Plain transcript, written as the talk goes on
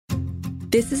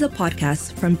This is a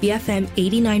podcast from BFM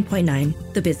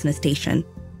 89.9, the business station.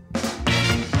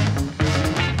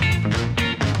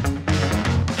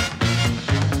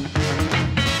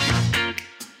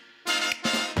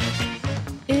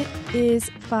 It is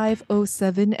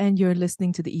 5:07 and you're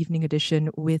listening to the evening edition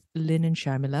with Lynn and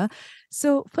Sharmila.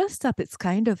 So first up, it's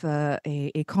kind of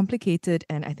a complicated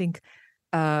and I think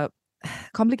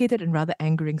complicated and rather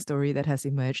angering story that has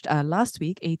emerged. Last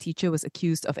week, a teacher was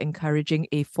accused of encouraging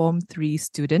a Form 3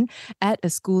 student at a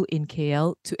school in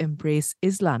KL to embrace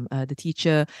Islam. The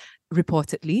teacher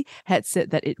reportedly had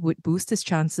said that it would boost his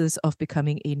chances of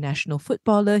becoming a national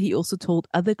footballer. He also told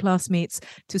other classmates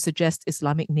to suggest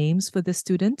Islamic names for the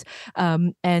student.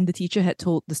 And the teacher had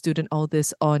told the student all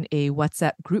this on a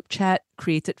WhatsApp group chat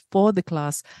created for the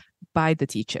class by the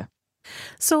teacher.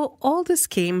 So all this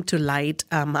came to light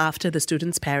after the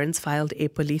student's parents filed a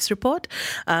police report.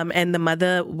 And the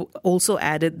mother also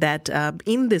added that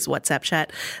in this WhatsApp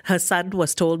chat, her son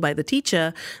was told by the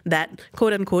teacher that,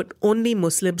 quote unquote, only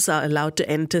Muslims are allowed to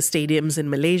enter stadiums in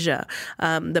Malaysia.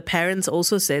 The parents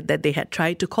also said that they had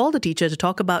tried to call the teacher to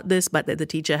talk about this, but that the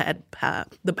teacher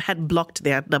had blocked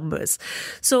their numbers.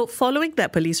 So following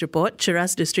that police report,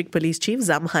 Cheras District Police Chief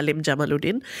Zam Halim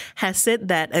Jamaluddin has said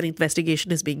that an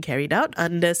investigation is being carried out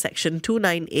under Section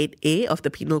 298A of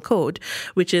the Penal Code,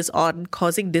 which is on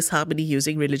causing disharmony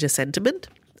using religious sentiment,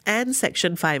 and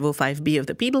Section 505B of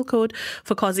the Penal Code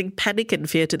for causing panic and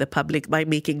fear to the public by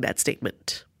making that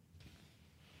statement.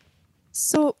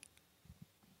 So,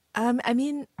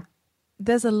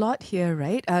 there's a lot here,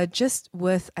 right? Just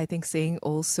worth, I think, saying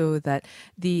also that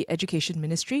the Education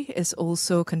Ministry is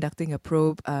also conducting a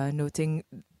probe, noting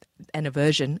an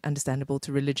aversion, understandable,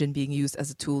 to religion being used as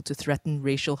a tool to threaten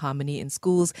racial harmony in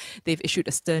schools. They've issued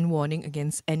a stern warning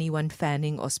against anyone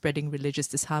fanning or spreading religious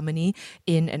disharmony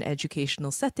in an educational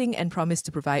setting and promised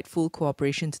to provide full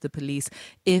cooperation to the police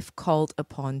if called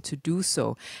upon to do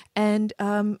so. And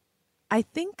I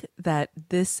think that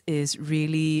this is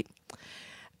really...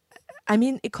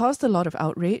 it caused a lot of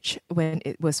outrage when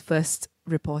it was first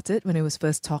reported, when it was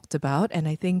first talked about, and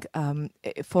I think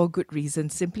for good reason,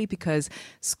 simply because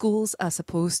schools are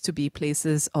supposed to be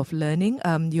places of learning.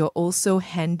 You're also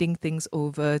handing things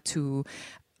over to,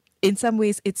 in some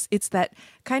ways, it's that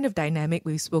kind of dynamic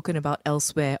we've spoken about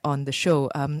elsewhere on the show,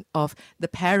 of the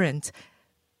parent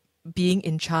being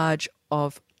in charge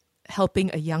of helping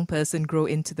a young person grow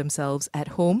into themselves at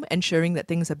home, ensuring that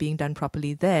things are being done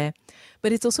properly there.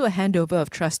 But it's also a handover of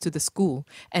trust to the school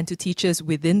and to teachers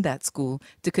within that school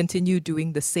to continue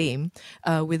doing the same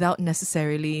without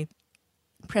necessarily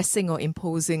pressing or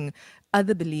imposing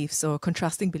other beliefs or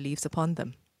contrasting beliefs upon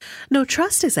them. No,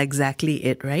 trust is exactly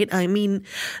it, right?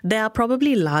 There are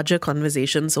probably larger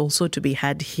conversations also to be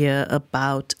had here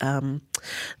about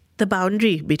the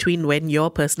boundary between when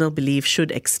your personal belief should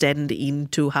extend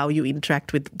into how you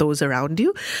interact with those around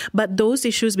you. But those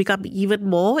issues become even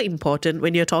more important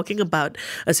when you're talking about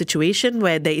a situation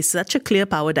where there is such a clear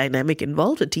power dynamic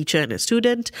involved, a teacher and a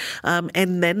student,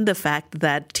 and then the fact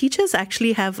that teachers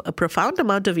actually have a profound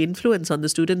amount of influence on the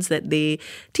students that they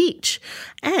teach.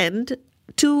 And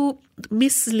to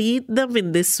mislead them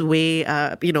in this way,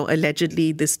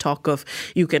 allegedly this talk of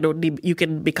you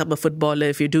can become a footballer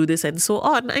if you do this and so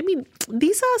on.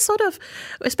 These are sort of,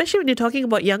 especially when you're talking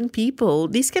about young people,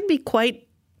 these are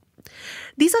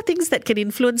things that can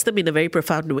influence them in a very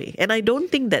profound way. And I don't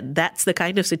think that that's the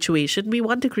kind of situation we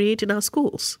want to create in our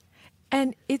schools.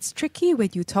 And it's tricky when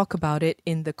you talk about it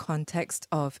in the context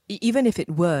of, even if it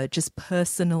were just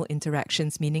personal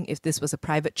interactions, meaning if this was a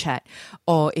private chat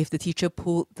or if the teacher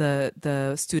pulled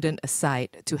the student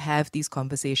aside to have these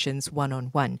conversations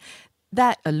one-on-one,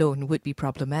 that alone would be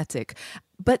problematic.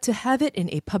 But to have it in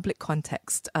a public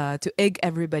context, to egg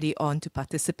everybody on to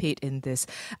participate in this,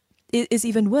 is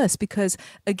even worse because,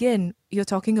 again, you're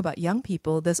talking about young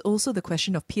people. There's also the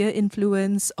question of peer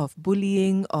influence, of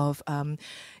bullying, of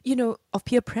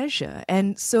peer pressure.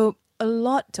 And so a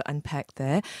lot to unpack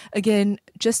there. Again,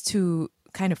 just to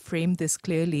kind of frame this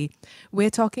clearly, we're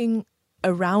talking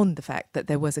around the fact that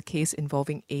there was a case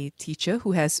involving a teacher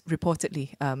who was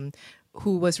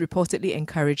reportedly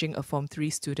encouraging a Form 3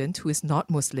 student who is not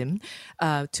Muslim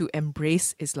to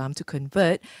embrace Islam, to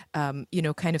convert,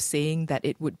 kind of saying that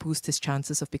it would boost his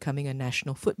chances of becoming a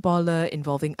national footballer,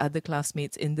 involving other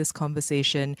classmates in this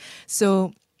conversation.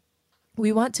 So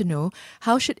we want to know,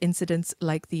 how should incidents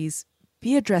like these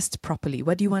be addressed properly?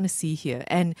 What do you want to see here?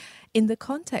 And in the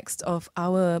context of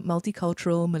our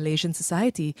multicultural Malaysian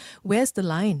society, where's the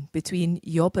line between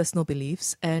your personal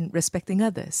beliefs and respecting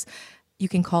others? You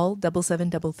can call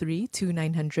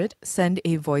 7733-2900, send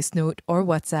a voice note or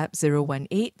WhatsApp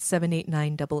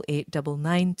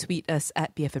 018-789-8899, tweet us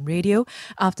at BFM Radio.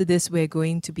 After this, we're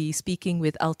going to be speaking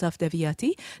with Altaf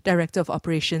Deviati, Director of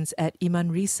Operations at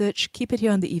Iman Research. Keep it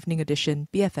here on the evening edition,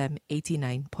 BFM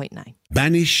 89.9.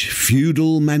 Banish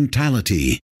feudal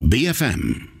mentality.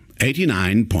 BFM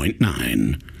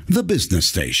 89.9. The business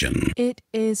station. It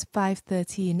is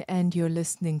 5:13 and you're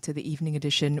listening to the evening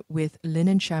edition with Lynn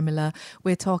and Sharmila.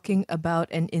 We're talking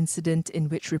about an incident in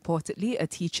which reportedly a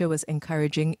teacher was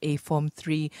encouraging a Form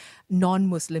 3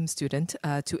 non-Muslim student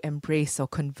to embrace or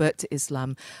convert to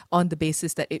Islam on the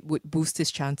basis that it would boost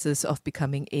his chances of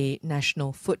becoming a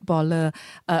national footballer,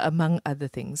 among other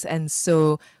things. And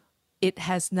so it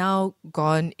has now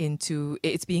gone into,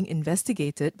 it's being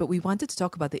investigated, but we wanted to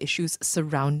talk about the issues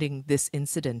surrounding this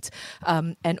incident,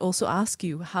 and also ask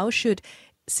you, how should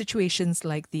situations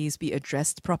like these be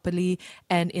addressed properly?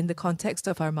 And in the context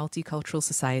of our multicultural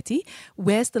society,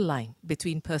 where's the line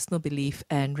between personal belief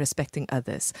and respecting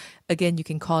others? Again, you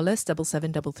can call us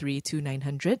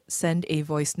 7733-2900, send a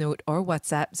voice note or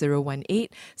WhatsApp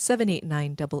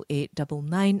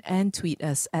 018-789-8899, and tweet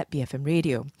us at BFM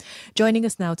Radio. Joining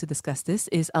us now to discuss this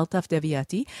is Altaf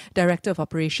Deviati, Director of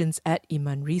Operations at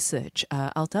Iman Research.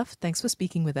 Altaf, thanks for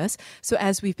speaking with us. So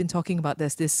as we've been talking about,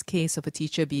 there's this case of a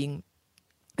teacher being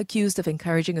accused of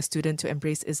encouraging a student to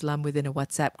embrace Islam within a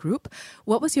WhatsApp group.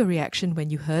 What was your reaction when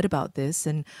you heard about this,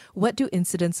 and what do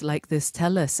incidents like this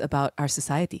tell us about our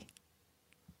society?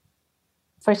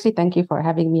 Firstly, thank you for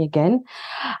having me again.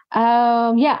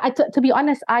 To be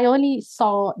honest, I only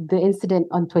saw the incident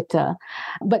on Twitter,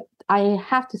 but I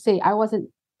have to say I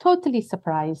wasn't totally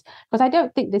surprised, because I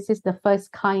don't think this is the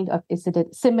first kind of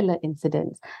incident, similar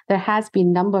incidents. There has been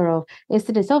a number of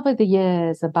incidents over the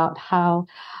years about how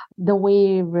the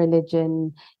way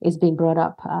religion is being brought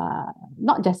up,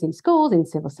 not just in schools, in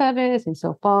civil service and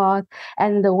so forth,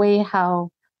 and the way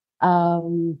how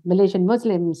Malaysian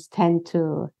Muslims tend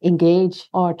to engage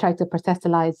or try to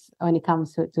proselytize when it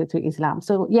comes to Islam.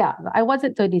 So yeah, I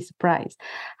wasn't totally surprised.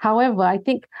 However, I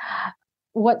think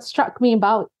what struck me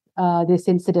about this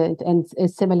incident and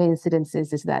similar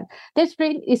incidences is that this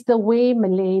really is the way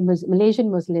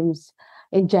Malaysian Muslims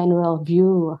in general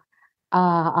view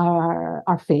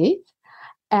our faith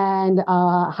and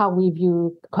how we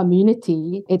view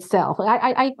community itself.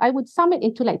 I would sum it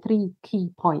into like three key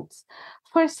points.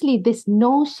 Firstly, this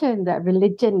notion that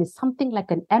religion is something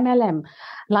like an MLM,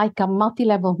 like a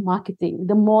multi-level marketing.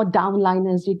 The more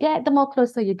downliners you get, the more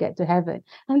closer you get to heaven.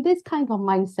 And this kind of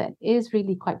mindset is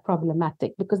really quite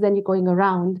problematic, because then you're going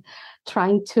around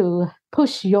trying to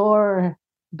push your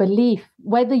belief,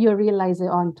 whether you realize it,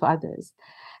 onto others.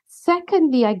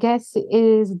 Secondly, I guess,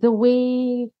 is the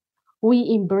way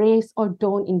we embrace or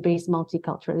don't embrace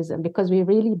multiculturalism, because we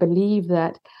really believe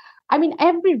that, I mean,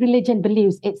 every religion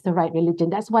believes it's the right religion.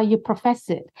 That's why you profess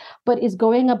it. But it's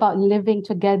going about living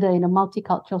together in a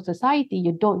multicultural society.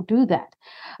 You don't do that.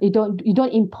 You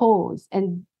don't impose.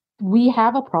 And we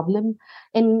have a problem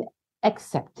in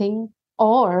accepting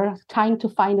or trying to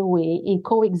find a way in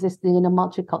coexisting in a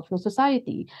multicultural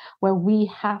society where we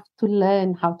have to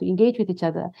learn how to engage with each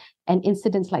other. And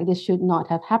incidents like this should not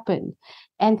have happened.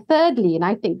 And thirdly, and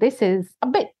I think this is a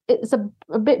bit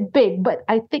big, but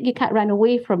I think you can't run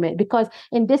away from it, because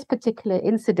in this particular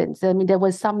incident, I mean, there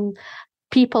was some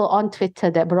people on Twitter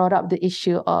that brought up the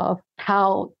issue of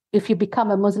how if you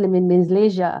become a Muslim in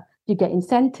Malaysia, you get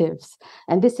incentives.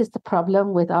 And this is the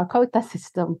problem with our quota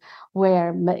system,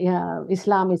 where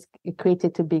Islam is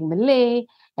equated to being Malay,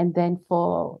 and then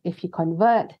if you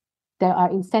convert, there are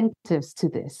incentives to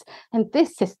this. And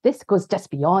this goes just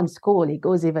beyond school. It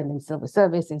goes even in civil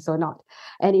service and so on.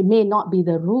 And it may not be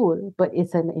the rule, but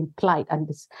it's an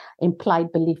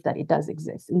implied belief that it does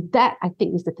exist. And that, I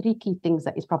think, is the three key things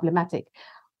that is problematic,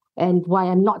 and why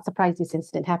I'm not surprised this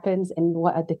incident happens, and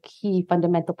what are the key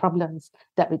fundamental problems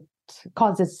that it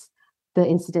causes the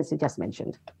incidents you just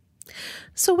mentioned.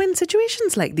 So when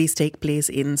situations like these take place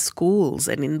in schools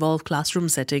and involve classroom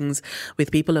settings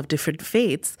with people of different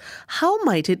faiths, how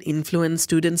might it influence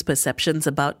students' perceptions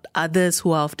about others who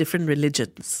are of different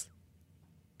religions?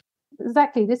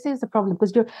 Exactly. This is the problem,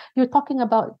 because you're talking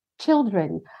about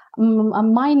children,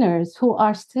 minors who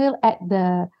are still at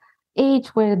the age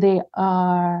where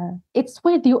it's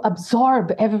where you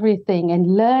absorb everything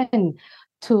and learn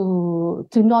to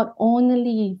not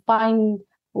only find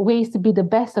ways to be the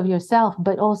best of yourself,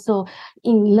 but also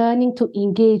in learning to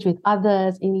engage with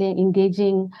others, in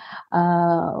engaging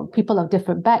people of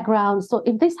different backgrounds. So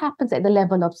if this happens at the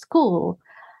level of school,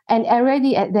 and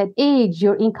already at that age,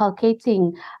 you're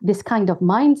inculcating this kind of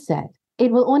mindset,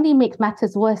 it will only make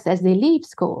matters worse as they leave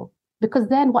school. because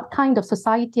then what kind of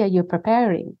society are you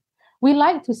preparing? We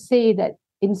like to say that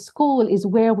in school is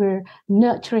where we're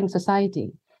nurturing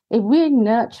society. If we're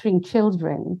nurturing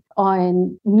children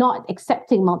on not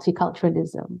accepting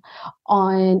multiculturalism,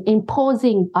 on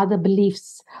imposing other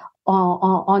beliefs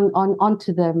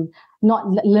onto them, not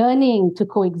learning to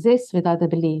coexist with other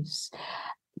beliefs,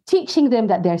 teaching them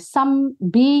that there's some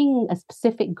being a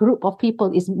specific group of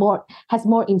people has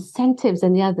more incentives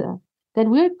than the other, then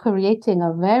we're creating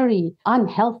a very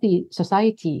unhealthy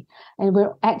society. And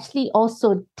we're actually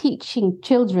also teaching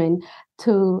children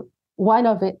to, one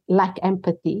of it, lack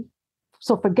empathy.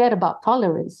 So forget about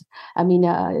tolerance. I mean,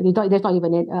 there's not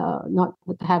even not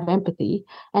to have empathy.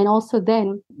 And also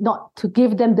then not to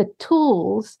give them the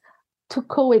tools to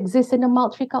coexist in a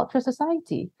multicultural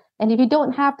society. And if you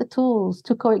don't have the tools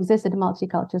to coexist in a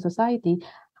multicultural society,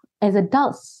 as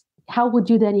adults, how would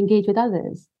you then engage with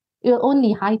others? It will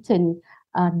only heighten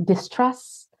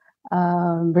distrust,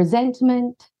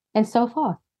 resentment, and so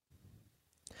forth.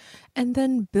 And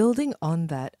then building on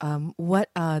that, what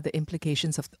are the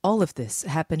implications of all of this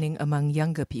happening among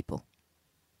younger people?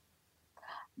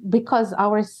 Because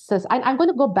I'm going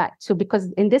to go back to,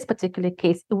 because in this particular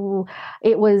case,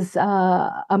 it was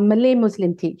a Malay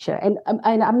Muslim teacher. And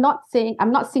I'm not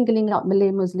singling out Malay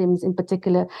Muslims in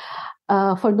particular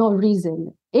for no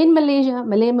reason. In Malaysia,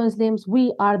 Malay Muslims,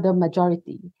 we are the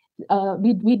majority.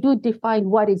 We do define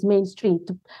what is mainstream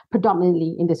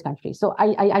predominantly in this country. So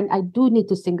I do need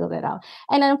to single that out.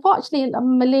 And unfortunately,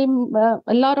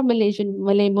 a lot of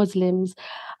Malay Muslims,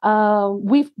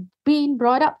 we've been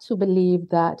brought up to believe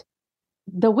that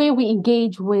the way we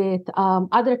engage with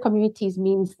other communities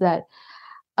means that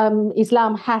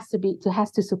Islam has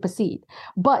to supersede.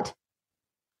 But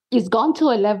it's gone to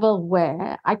a level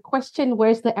where I question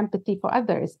where's the empathy for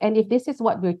others. And if this is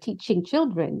what we're teaching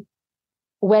children,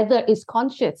 whether it's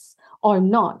conscious or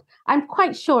not, I'm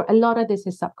quite sure a lot of this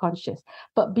is subconscious.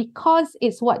 But because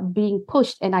it's what being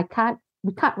pushed, and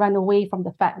we can't run away from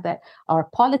the fact that our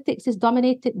politics is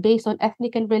dominated based on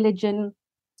ethnic and religion.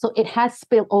 So it has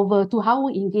spilled over to how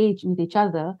we engage with each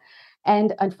other.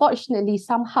 And unfortunately,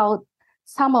 somehow,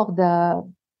 some of the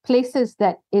places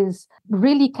that is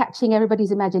really catching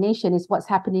everybody's imagination is what's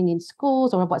happening in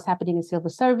schools or what's happening in civil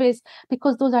service,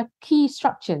 because those are key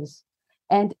structures.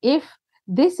 And if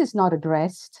this is not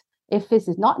addressed, if this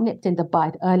is not nipped in the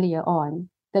bud earlier on,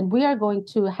 then we are going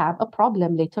to have a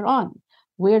problem later on.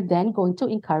 We're then going to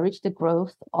encourage the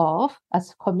growth of a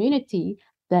community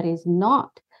that is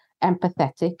not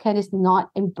empathetic and is not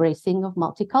embracing of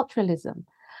multiculturalism.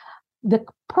 The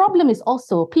problem is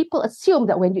also people assume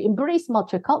that when you embrace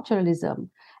multiculturalism,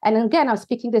 and again, I'm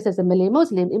speaking this as a Malay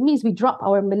Muslim, it means we drop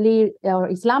our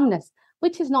Islamness,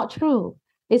 which is not true.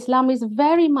 Islam is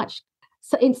very much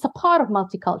in support of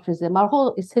multiculturalism. Our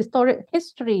whole historic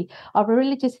history, our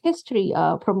religious history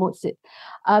promotes it.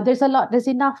 There's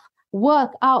enough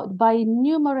work out by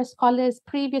numerous scholars,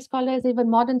 previous scholars, even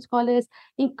modern scholars,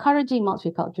 encouraging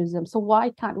multiculturalism. So why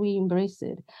can't we embrace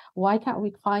it? Why can't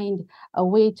we find a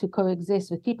way to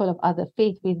coexist with people of other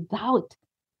faith without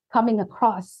coming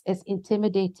across as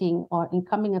intimidating or in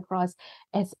coming across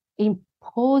as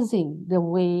imposing the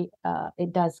way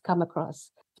it does come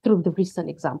across through the recent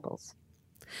examples?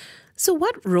 So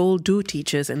what role do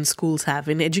teachers and schools have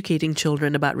in educating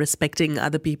children about respecting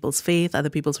other people's faith, other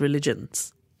people's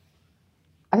religions?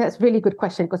 That's a really good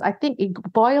question, because I think it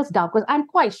boils down, because I'm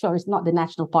quite sure it's not the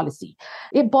national policy.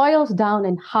 It boils down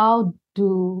in how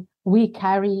do we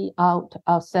carry out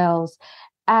ourselves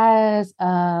as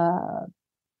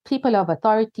people of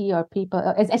authority or people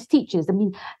as teachers. I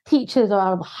mean, teachers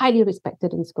are highly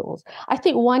respected in schools. I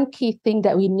think one key thing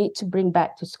that we need to bring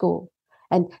back to school,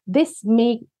 and this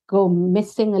may go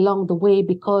missing along the way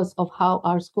because of how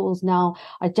our schools now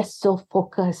are just so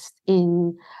focused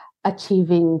in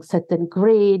achieving certain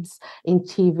grades,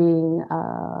 achieving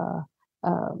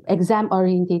exam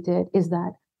orientated, is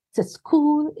that the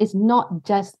school is not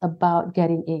just about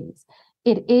getting A's.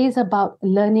 It is about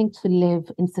learning to live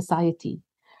in society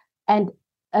and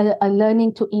a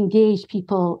learning to engage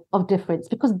people of difference,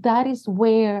 because that is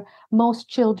where most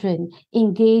children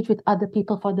engage with other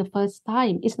people for the first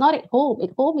time. It's not at home. At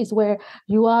home is where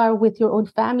you are with your own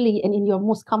family and in your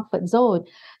most comfort zone.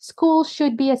 School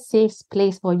should be a safe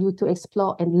place for you to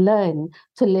explore and learn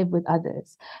to live with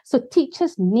others. So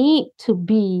teachers need to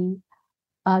be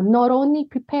not only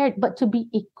prepared, but to be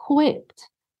equipped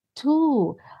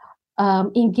to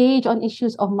engage on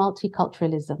issues of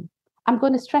multiculturalism. I'm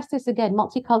going to stress this again.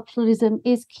 Multiculturalism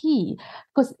is key,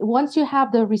 because once you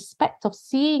have the respect of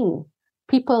seeing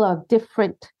people of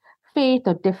different faith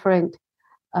or different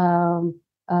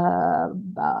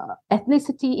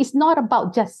ethnicity. It's not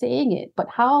about just saying it, but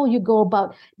how you go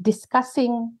about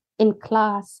discussing in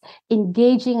class,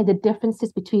 engaging in the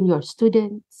differences between your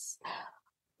students.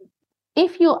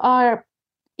 If you are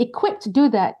equipped to do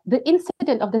that, the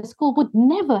incident of the school would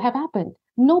never have happened.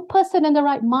 No person in the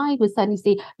right mind would suddenly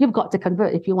say, you've got to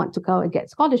convert if you want to go and get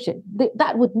scholarship.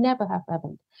 That would never have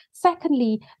happened.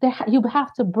 Secondly, you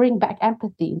have to bring back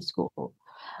empathy in school.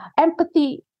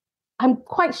 Empathy, I'm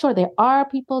quite sure there are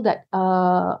people that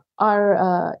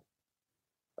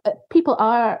people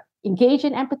are engaged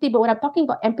in empathy, but what I'm talking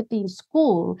about empathy in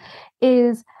school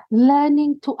is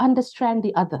learning to understand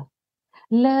the other.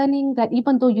 Learning that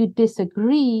even though you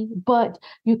disagree, but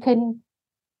you can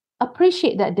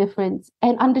appreciate that difference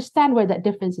and understand where that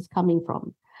difference is coming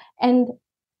from. And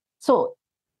so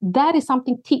that is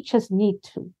something teachers need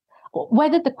to.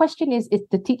 Whether the question is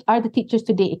are the teachers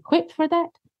today equipped for that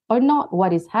or not?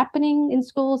 What is happening in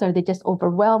schools? Are they just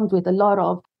overwhelmed with a lot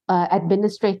of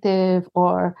administrative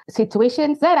or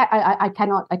situations? That I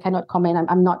cannot comment.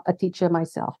 I'm not a teacher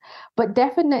myself, but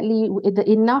definitely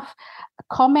enough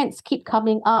comments keep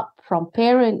coming up from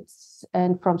parents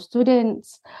and from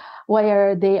students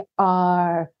where they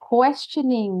are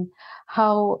questioning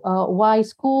how why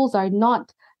schools are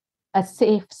not a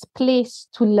safe place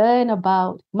to learn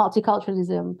about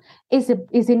multiculturalism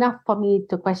is enough for me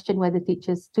to question whether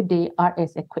teachers today are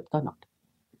as equipped or not.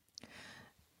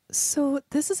 So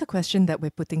this is a question that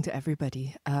we're putting to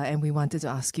everybody, and we wanted to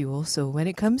ask you also. When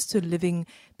it comes to living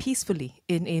peacefully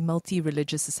in a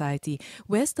multi-religious society,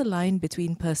 where's the line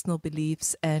between personal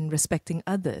beliefs and respecting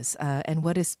others, and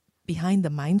what is behind the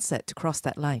mindset to cross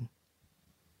that line?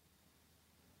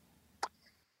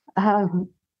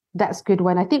 That's a good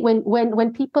one. I think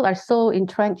when people are so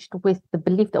entrenched with the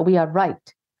belief that we are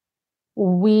right,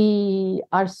 we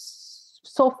are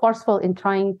so forceful in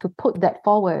trying to put that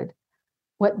forward.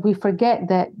 What we forget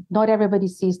that not everybody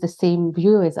sees the same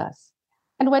view as us.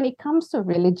 And when it comes to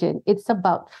religion, it's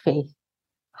about faith.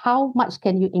 How much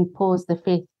can you impose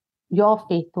your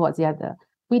faith towards the other?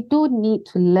 We do need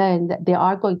to learn that there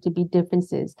are going to be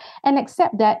differences and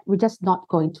accept that we're just not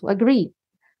going to agree.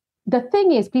 The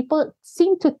thing is, people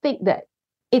seem to think that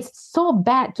it's so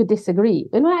bad to disagree.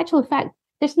 In actual fact,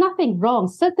 there's nothing wrong.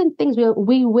 Certain things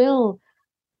we will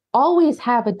always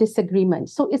have a disagreement.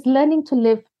 So it's learning to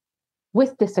live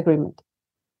with disagreement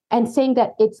and saying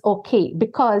that it's okay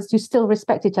because you still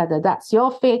respect each other. That's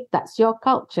your faith, that's your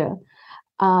culture,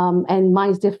 and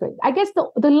mine's different. I guess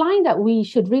the line that we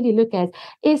should really look at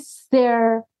is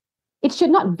it should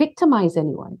not victimize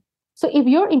anyone. So if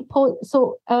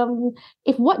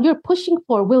if what you're pushing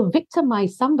for will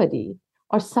victimize somebody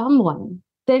or someone,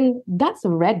 then that's a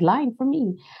red line for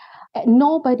me.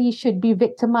 Nobody should be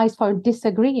victimized for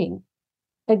disagreeing.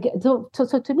 So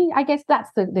to me, I guess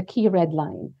that's the key red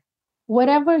line.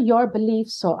 Whatever your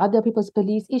beliefs or other people's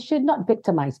beliefs, it should not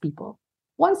victimize people.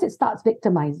 Once it starts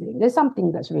victimizing, there's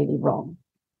something that's really wrong.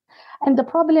 And the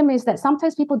problem is that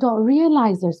sometimes people don't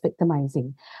realize there's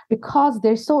victimizing because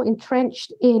they're so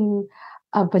entrenched in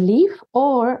a belief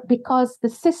or because the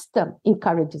system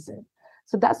encourages it.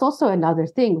 So that's also another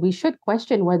thing. We should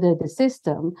question whether the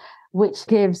system, which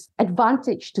gives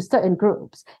advantage to certain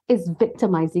groups, is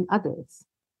victimizing others.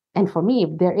 And for me,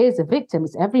 if there is a victim,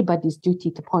 it's everybody's duty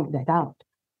to point that out.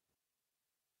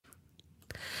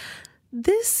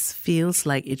 This feels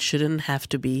like it shouldn't have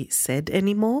to be said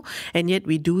anymore. And yet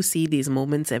we do see these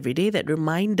moments every day that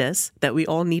remind us that we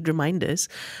all need reminders.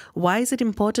 Why is it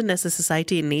important as a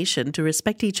society and nation to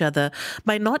respect each other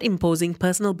by not imposing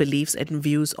personal beliefs and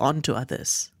views onto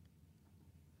others?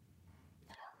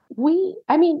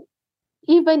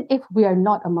 Even if we are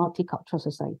not a multicultural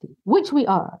society, which we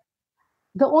are,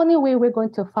 the only way we're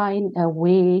going to find a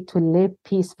way to live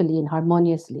peacefully and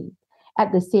harmoniously,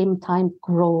 at the same time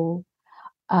grow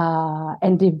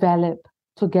and develop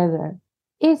together,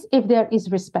 is if there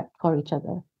is respect for each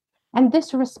other. And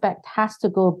this respect has to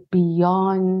go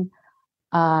beyond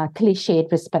cliched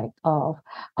respect of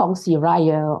Kongsi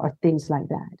Raya or things like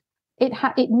that.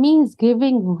 It means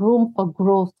giving room for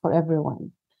growth for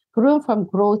everyone, room for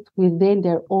growth within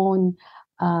their own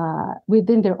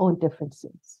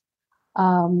differences.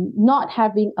 Not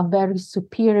having a very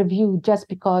superior view just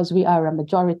because we are a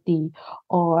majority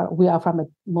or we are from a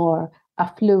more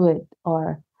affluent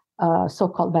or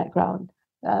so-called background.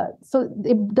 So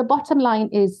the bottom line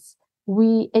is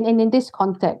in this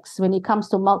context, when it comes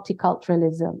to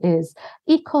multiculturalism, is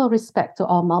equal respect to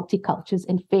all multicultures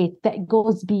and faith that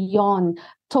goes beyond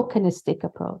tokenistic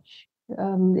approach.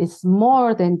 It's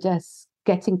more than just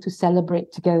getting to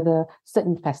celebrate together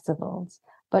certain festivals.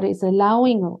 but it's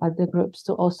allowing other groups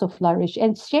to also flourish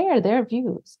and share their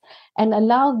views and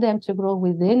allow them to grow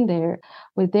within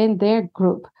their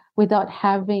group without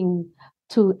having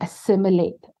to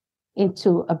assimilate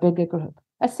into a bigger group.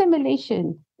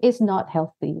 Assimilation is not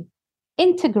healthy.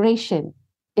 Integration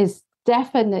is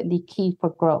definitely key for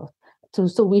growth.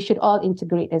 So we should all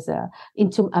integrate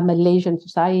into a Malaysian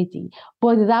society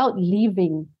without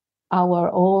leaving our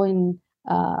own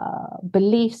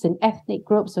beliefs and ethnic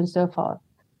groups and so forth.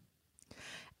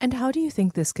 And how do you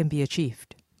think this can be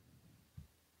achieved?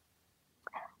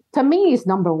 To me, it's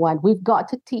number one. We've got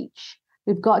to teach,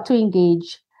 we've got to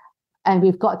engage, and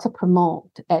we've got to promote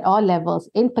at all levels,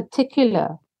 in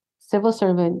particular, civil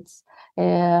servants,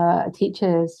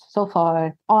 teachers, so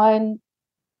far, on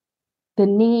the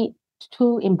need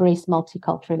to embrace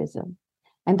multiculturalism.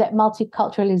 And that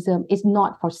multiculturalism is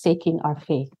not forsaking our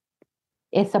faith.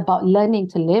 It's about learning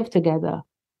to live together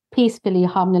peacefully,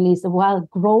 harmoniously, while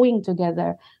growing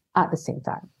together at the same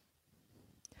time.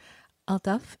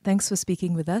 Altaf, thanks for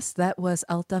speaking with us. That was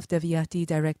Altaf Deviati,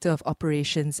 Director of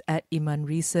Operations at Iman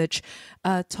Research,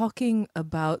 talking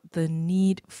about the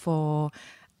need for,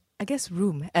 I guess,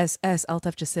 room, as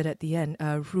Altaf just said at the end,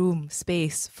 room,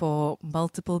 space for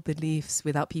multiple beliefs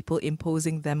without people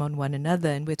imposing them on one another.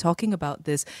 And we're talking about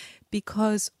this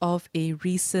because of a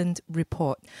recent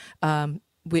report,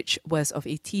 which was of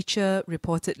a teacher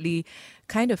reportedly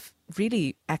kind of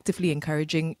really actively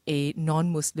encouraging a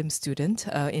non-Muslim student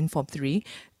in Form 3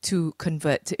 to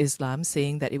convert to Islam,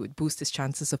 saying that it would boost his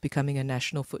chances of becoming a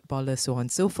national footballer, so on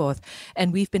and so forth.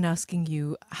 And we've been asking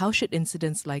you, how should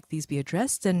incidents like these be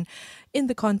addressed? And in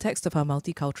the context of our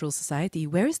multicultural society,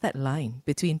 where is that line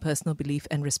between personal belief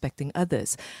and respecting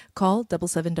others? Call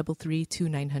 7733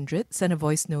 2900, send a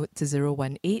voice note to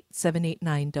 018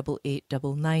 789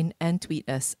 8899 and tweet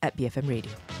us at BFM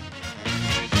Radio.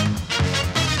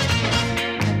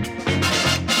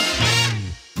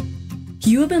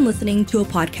 You have been listening to a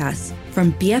podcast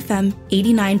from BFM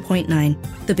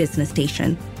 89.9, the business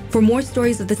station. For more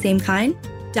stories of the same kind,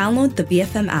 download the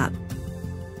BFM app.